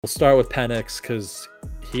We'll start with Penix because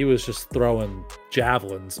he was just throwing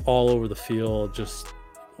javelins all over the field. Just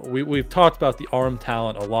we've talked about the arm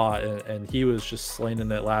talent a lot, and he was just slinging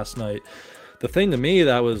it last night. The thing to me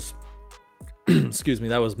that was excuse me,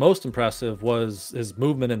 that was most impressive was his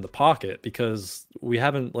movement in the pocket, because we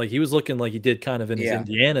haven't, like, he was looking like he did kind of in his Yeah.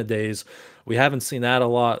 Indiana days. We haven't seen that a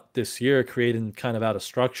lot this year, creating kind of out of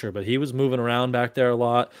structure, but he was moving around back there a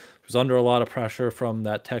lot. He was under a lot of pressure from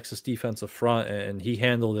that Texas defensive front, and he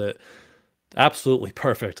handled it absolutely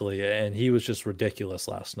perfectly. And he was just ridiculous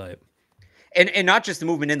last night. And not just the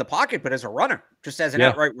movement in the pocket, but as a runner, just as an Yeah,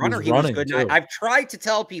 outright he was runner, he was running good. And too. I've tried to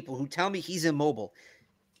tell people who tell me he's immobile,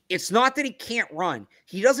 it's not that he can't run.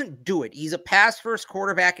 He doesn't do it. He's a pass-first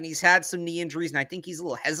quarterback, and he's had some knee injuries, and I think he's a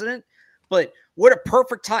little hesitant. But what a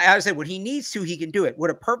perfect time. I said, when he needs to, he can do it. What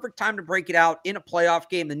a perfect time to break it out in a playoff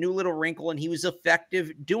game, the new little wrinkle, and he was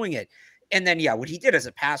effective doing it. And then, yeah, what he did as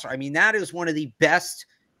a passer, I mean, that is one of the best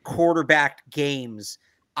quarterback games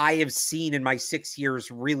I have seen in my 6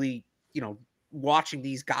 years, really, watching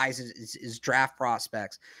these guys as draft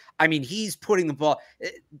prospects. I mean, he's putting the ball.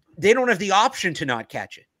 They don't have the option to not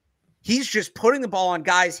catch it. He's just putting the ball on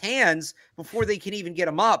guys' hands before they can even get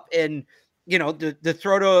him up. And, the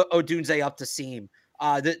throw to Odunze up the seam.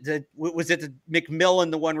 Was it the McMillan,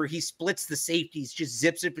 the one where he splits the safeties, just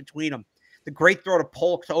zips it between them. The great throw to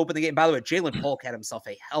Polk to open the game. By the way, Jalen Polk had himself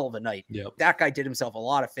a hell of a night. Yep. That guy did himself a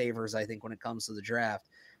lot of favors, I think, when it comes to the draft.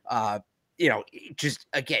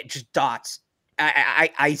 Just dots.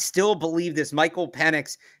 I still believe this. Michael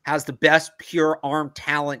Penix has the best pure arm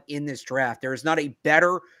talent in this draft. There is not a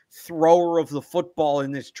better thrower of the football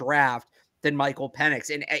in this draft than Michael Penix.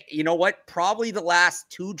 And you know what? Probably the last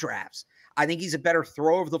two drafts. I think he's a better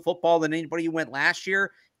thrower of the football than anybody who went last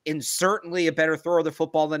year, and certainly a better thrower of the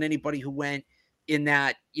football than anybody who went in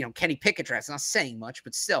that, Kenny Pickett draft. It's not saying much,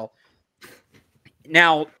 but still.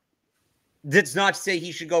 Now, that's not to say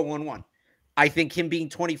he should go 1-1. I think him being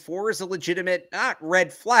 24 is a legitimate, not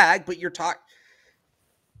red flag, but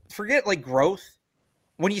forget like growth.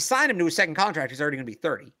 When you sign him to a second contract, he's already going to be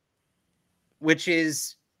 30, which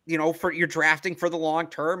is, you're drafting for the long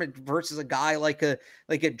term, and versus a guy like a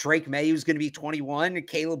Drake May who's going to be 21 and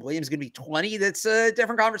Caleb Williams is going to be 20. That's a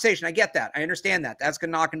different conversation. I get that. I understand that. That's going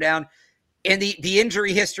to knock him down. And the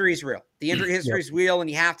injury history is real. The injury history is real, and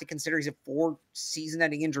you have to consider he's had 4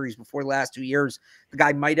 season-ending injuries before the last 2 years. The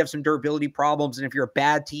guy might have some durability problems, and if you're a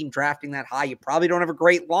bad team drafting that high, you probably don't have a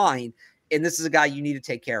great line, and this is a guy you need to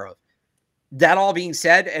take care of. That all being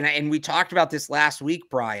said, and we talked about this last week,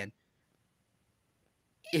 Brian,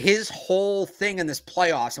 his whole thing in this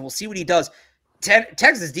playoffs, and we'll see what he does.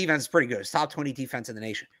 Texas defense is pretty good. It's top 20 defense in the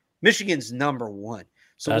nation. Michigan's number 1.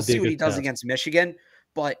 So we'll see what he does against Michigan,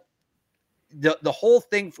 but the whole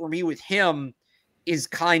thing for me with him is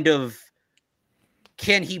kind of,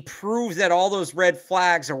 can he prove that all those red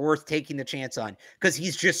flags are worth taking the chance on? Because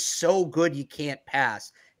he's just so good you can't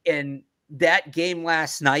pass. And that game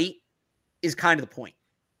last night is kind of the point,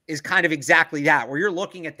 is kind of exactly that, where you're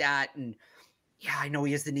looking at that and, yeah, I know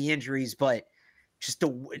he has the knee injuries, but just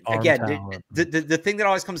the thing that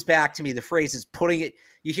always comes back to me, the phrase is putting it,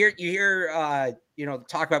 you hear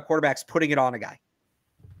talk about quarterbacks putting it on a guy.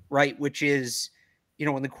 Right, which is,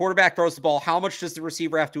 when the quarterback throws the ball, how much does the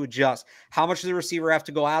receiver have to adjust? How much does the receiver have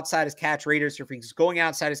to go outside his catch radius? Or if he's going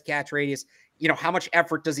outside his catch radius, how much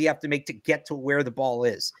effort does he have to make to get to where the ball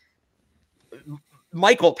is?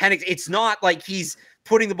 Michael Penix, it's not like he's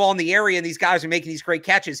putting the ball in the area and these guys are making these great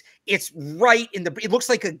catches. It's right it looks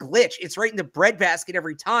like a glitch. It's right in the breadbasket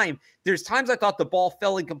every time. There's times I thought the ball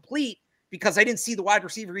fell incomplete because I didn't see the wide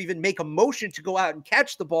receiver even make a motion to go out and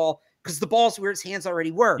catch the ball, because the ball's where his hands already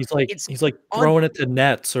were. He's like throwing it to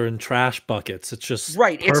nets or in trash buckets. It's just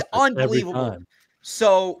right. It's unbelievable.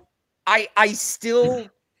 So I still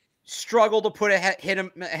struggle to put hit him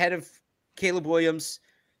ahead of Caleb Williams.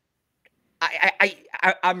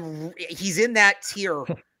 He's in that tier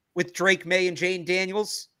with Drake May and Jane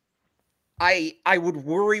Daniels. I would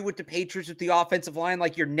worry with the Patriots with the offensive line.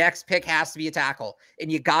 Like, your next pick has to be a tackle,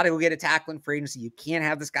 and you got to go get a tackle in free agency. You can't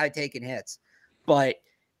have this guy taking hits. But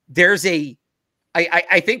there's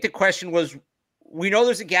I think the question was, we know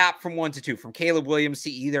there's a gap from 1 to 2, from Caleb Williams to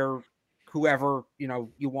either whoever,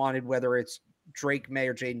 you wanted, whether it's Drake May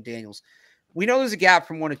or Jaden Daniels. We know there's a gap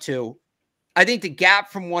from 1 to 2. I think the gap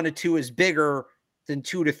from 1 to 2 is bigger than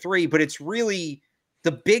 2 to 3, but it's really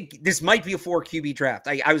this might be a 4 QB draft.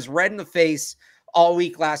 I was red in the face all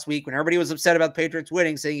week last week when everybody was upset about the Patriots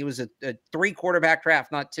winning, saying it was a 3 quarterback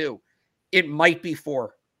draft, not 2. It might be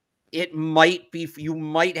 4. It might be, you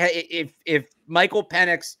might have, if Michael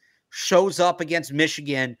Penix shows up against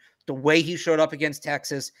Michigan the way he showed up against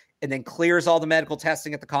Texas, and then clears all the medical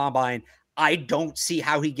testing at the combine, I don't see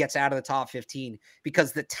how he gets out of the top 15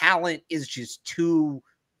 because the talent is just too,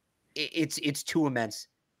 it's too immense.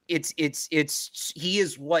 He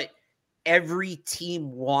is what every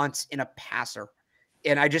team wants in a passer.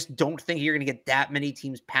 And I just don't think you're going to get that many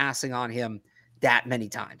teams passing on him that many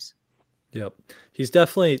times. Yep. He's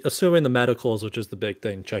definitely, assuming the medicals, which is the big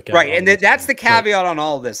thing, check out. Right. And that's the caveat on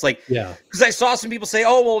all of this. Like, yeah, because I saw some people say,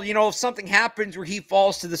 oh, well, if something happens where he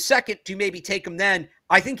falls to the second, do you maybe take him then?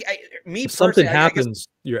 I think if something happens,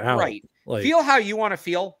 you're out. Right. Like, feel how you want to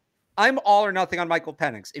feel. I'm all or nothing on Michael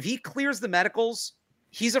Penix. If he clears the medicals,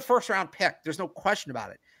 he's a first round pick. There's no question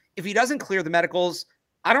about it. If he doesn't clear the medicals,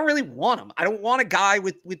 I don't really want him. I don't want a guy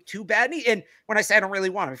with too bad knee. And when I say I don't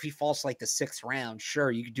really want him, if he falls to like the 6th round,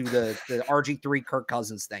 sure, you could do the RG3 Kirk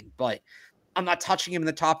Cousins thing, but I'm not touching him in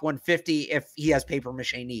the top 150 if he has paper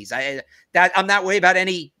mache knees. I'm that way about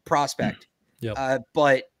any prospect. Yep.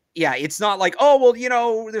 But yeah, it's not like, oh, well,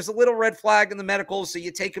 there's a little red flag in the medicals, so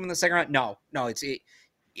you take him in the 2nd round. No,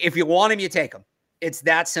 if you want him, you take him. It's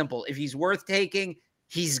that simple. If he's worth taking,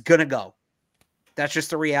 he's gonna go. That's just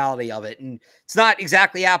the reality of it. And it's not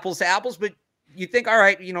exactly apples to apples, but you think, all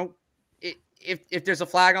right, if there's a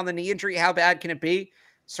flag on the knee injury, how bad can it be?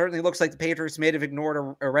 Certainly looks like the Patriots may have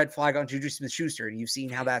ignored a red flag on Juju Smith-Schuster, and you've seen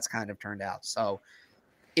how that's kind of turned out. So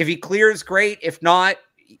if he clears, great. If not,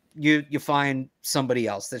 you find somebody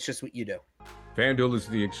else. That's just what you do. FanDuel is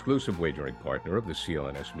the exclusive wagering partner of the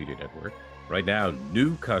CLNS Media Network. Right now,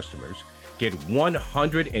 new customers get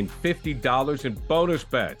 $150 in bonus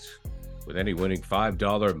bets with any winning $5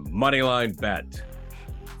 moneyline bet.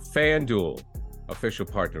 FanDuel, official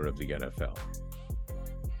partner of the NFL.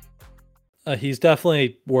 He's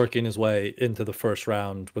definitely working his way into the first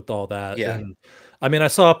round with all that. Yeah. And I mean, I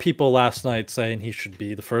saw people last night saying he should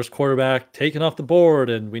be the first quarterback taken off the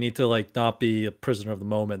board, and we need to not be a prisoner of the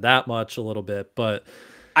moment that much a little bit. But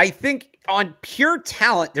I think on pure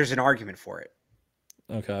talent, there's an argument for it.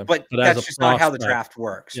 Okay. But that's just not how the draft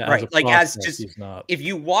works. Yeah, right. Not. If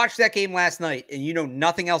you watch that game last night and you know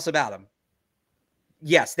nothing else about him,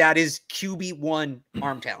 yes, that is QB1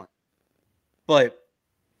 arm talent. But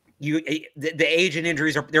the age and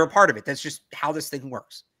injuries they're a part of it. That's just how this thing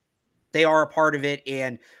works. They are a part of it.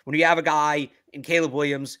 And when you have a guy in Caleb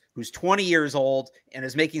Williams who's 20 years old and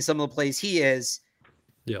is making some of the plays he is,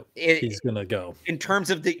 he's gonna go. In terms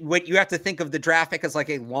of what you have to think of the draft pick as like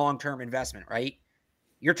a long-term investment, right?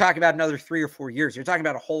 You're talking about another 3 or 4 years. You're talking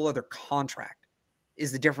about a whole other contract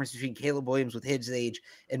is the difference between Caleb Williams with his age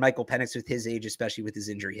and Michael Penix with his age, especially with his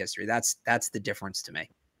injury history. That's the difference to me.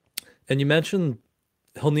 And you mentioned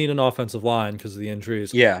he'll need an offensive line because of the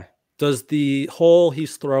injuries. Yeah. Does the hole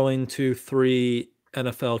he's throwing to 3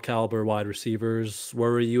 NFL caliber wide receivers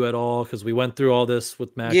worry you at all? Because we went through all this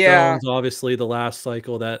with Mac Jones. Obviously, the last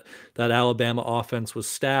cycle that Alabama offense was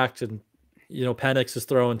stacked, and Penix is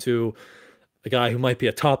throwing to a guy who might be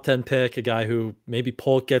a top 10 pick, a guy who maybe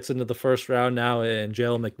Polk gets into the first round now, and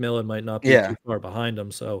Jalen McMillan might not be too far behind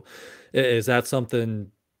him. So is that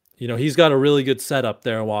something, he's got a really good setup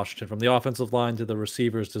there in Washington from the offensive line to the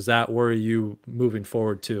receivers. Does that worry you moving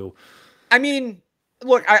forward too? I mean,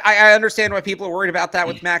 look, I understand why people are worried about that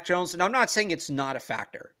with Mac Jones, and I'm not saying it's not a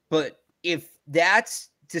factor, but if that's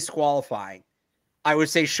disqualifying, I would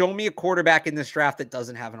say show me a quarterback in this draft that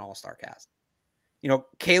doesn't have an all-star cast.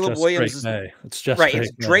 Caleb Williams is it's just right.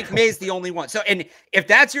 Drake May is the only one. So, and if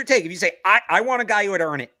that's your take, if you say, I want a guy who had to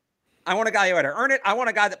earn it. I want a guy who had to earn it. I want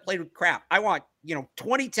a guy that played with crap. I want,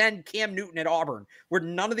 2010 Cam Newton at Auburn, where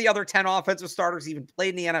none of the other 10 offensive starters even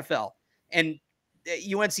played in the NFL. And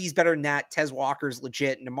UNC is better than that. Tez Walker's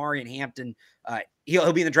legit. And Amarian Hampton,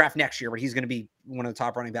 he'll be in the draft next year, but he's going to be one of the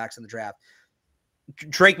top running backs in the draft.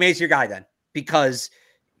 Drake May's your guy then, because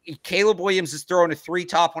Caleb Williams is throwing to 3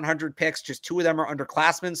 top 100 picks. Just 2 of them are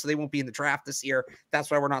underclassmen, so they won't be in the draft this year. That's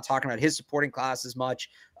why we're not talking about his supporting class as much.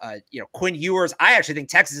 Quinn Ewers, I actually think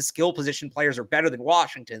Texas' skill position players are better than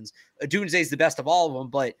Washington's. Dunze is the best of all of them,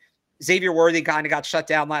 but Xavier Worthy kind of got shut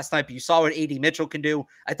down last night, but you saw what A.D. Mitchell can do.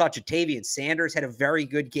 I thought Jatavian Sanders had a very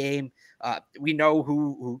good game. We know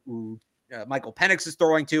who Michael Penix is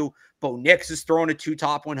throwing to. Bo Nix is throwing to 2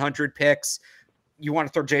 top 100 picks. You want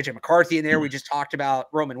to throw J.J. McCarthy in there. We just talked about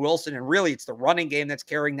Roman Wilson, and really it's the running game that's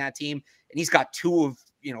carrying that team. And he's got 2 of,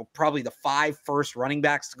 probably the 5 first running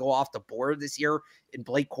backs to go off the board this year, and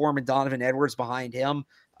Blake Corum and Donovan Edwards behind him.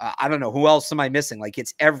 I don't know. Who else am I missing? Like,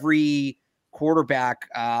 it's every quarterback,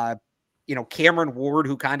 Cameron Ward,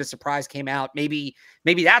 who kind of surprised, came out. Maybe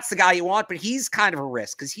that's the guy you want, but he's kind of a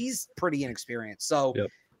risk because he's pretty inexperienced. So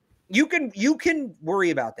you can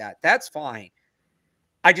worry about that. That's fine.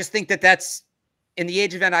 I just think that's in the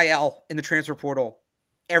age of NIL, in the transfer portal,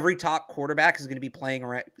 every top quarterback is going to be playing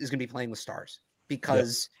with stars,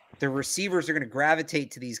 because the receivers are going to gravitate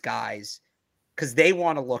to these guys because they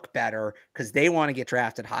want to look better, because they want to get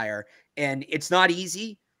drafted higher. And it's not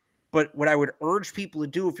easy, but what I would urge people to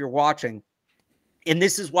do if you're watching, and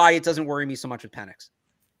this is why it doesn't worry me so much with Penix,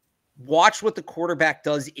 watch what the quarterback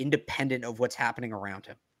does independent of what's happening around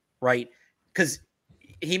him, right? Because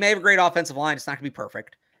he may have a great offensive line. It's not going to be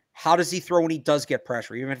perfect. How does he throw when he does get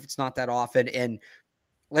pressure, even if it's not that often? And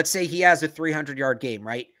let's say he has a 300-yard game,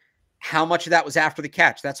 right? How much of that was after the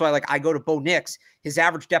catch? That's why, like, I go to Bo Nix. His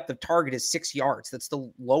average depth of target is 6 yards. That's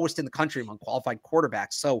the lowest in the country among qualified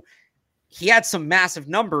quarterbacks. So he had some massive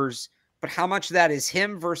numbers, but how much of that is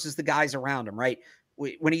him versus the guys around him, right?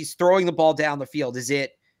 When he's throwing the ball down the field, is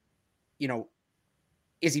it,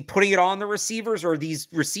 is he putting it on the receivers, or are these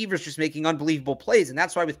receivers just making unbelievable plays? And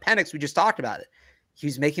that's why with Penix, we just talked about it. He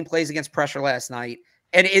was making plays against pressure last night,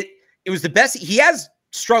 and it was the best. He has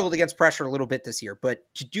struggled against pressure a little bit this year, but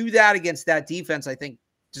to do that against that defense, I think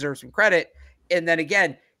deserves some credit. And then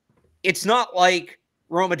again, it's not like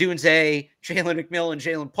Rome Odunze, Jalen McMillan,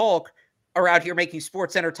 Jalen Polk are out here making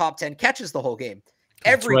SportsCenter top 10 catches the whole game.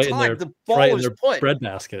 Every time the ball is put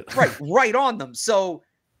breadbasket right on them. So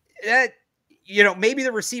that, maybe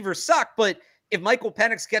the receivers suck, but if Michael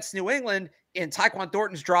Penix gets to New England and Tyquan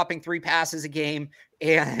Thornton's dropping 3 passes a game,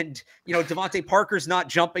 and Devontae Parker's not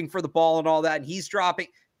jumping for the ball and all that, and he's dropping,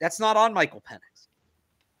 that's not on Michael Penix.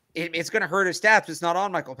 It's going to hurt his stats, but it's not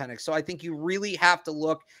on Michael Penix. So I think you really have to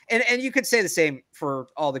look, and you could say the same for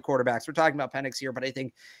all the quarterbacks. We're talking about Penix here, but I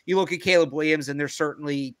think you look at Caleb Williams, and there's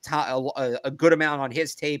certainly a good amount on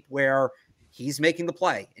his tape where he's making the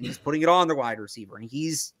play and he's putting it on the wide receiver, and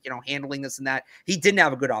he's, handling this and that. He didn't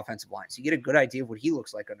have a good offensive line, so you get a good idea of what he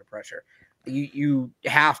looks like under pressure. You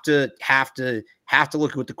have to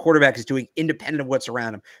look at what the quarterback is doing independent of what's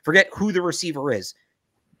around him. Forget who the receiver is.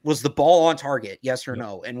 Was the ball on target? Yes or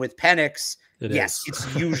no? And with Penix, yes,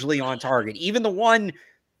 it's usually on target. Even the one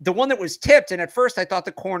that was tipped, and at first I thought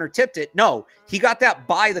the corner tipped it. No, he got that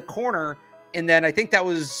by the corner, and then I think that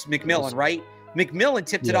was McMillan, right? McMillan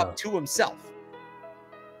tipped it up to himself.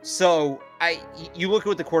 So you look at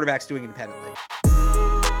what the quarterback's doing independently.